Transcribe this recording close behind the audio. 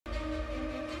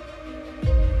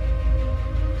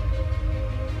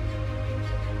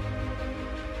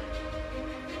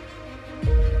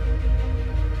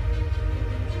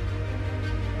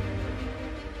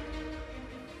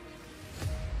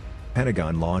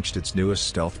Pentagon launched its newest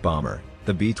stealth bomber,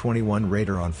 the B-21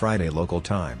 Raider, on Friday local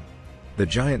time. The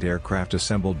giant aircraft,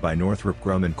 assembled by Northrop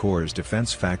Grumman Corps'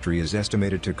 defense factory, is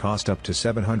estimated to cost up to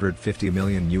 $750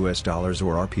 million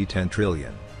or Rp 10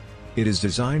 trillion. It is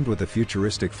designed with a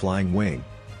futuristic flying wing.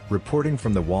 Reporting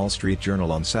from the Wall Street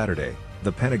Journal on Saturday,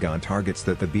 the Pentagon targets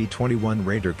that the B-21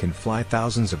 Raider can fly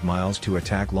thousands of miles to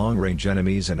attack long-range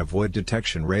enemies and avoid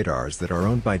detection radars that are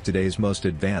owned by today's most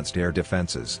advanced air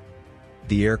defenses.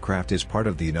 The aircraft is part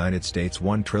of the United States'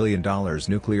 $1 trillion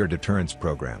nuclear deterrence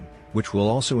program, which will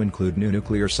also include new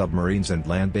nuclear submarines and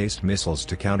land-based missiles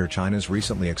to counter China's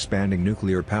recently expanding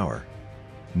nuclear power.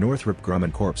 Northrop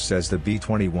Grumman Corps says the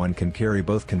B-21 can carry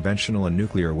both conventional and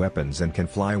nuclear weapons and can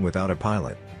fly without a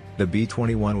pilot. The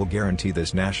B-21 will guarantee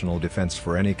this national defense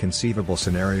for any conceivable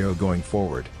scenario going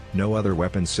forward. No other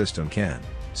weapons system can,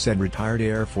 said retired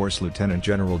Air Force Lieutenant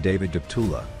General David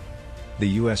Deptula.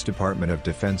 The U.S. Department of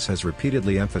Defense has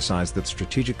repeatedly emphasized that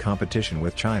strategic competition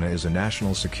with China is a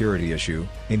national security issue,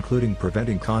 including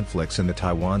preventing conflicts in the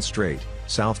Taiwan Strait,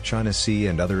 South China Sea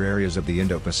and other areas of the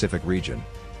Indo-Pacific region.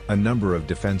 A number of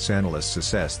defense analysts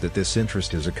assess that this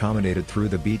interest is accommodated through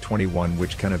the B-21,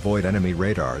 which can avoid enemy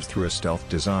radars through a stealth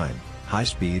design, high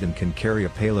speed, and can carry a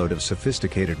payload of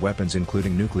sophisticated weapons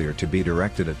including nuclear to be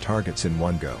directed at targets in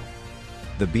one go.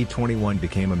 The B-21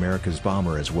 became America's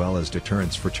bomber as well as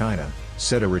deterrence for China,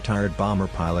 said a retired bomber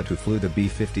pilot who flew the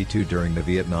B-52 during the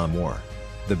Vietnam War.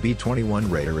 The B-21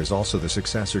 Raider is also the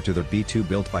successor to the B-2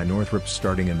 built by Northrop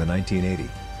starting in the 1980s.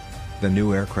 The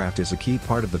new aircraft is a key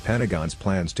part of the Pentagon's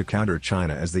plans to counter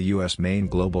China as the U.S. main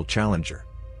global challenger.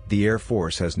 The Air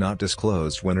Force has not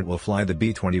disclosed when it will fly the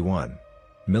B-21.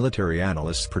 Military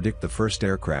analysts predict the first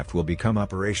aircraft will become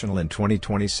operational in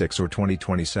 2026 or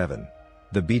 2027.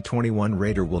 The B-21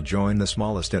 Raider will join the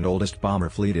smallest and oldest bomber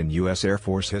fleet in U.S. Air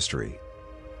Force history.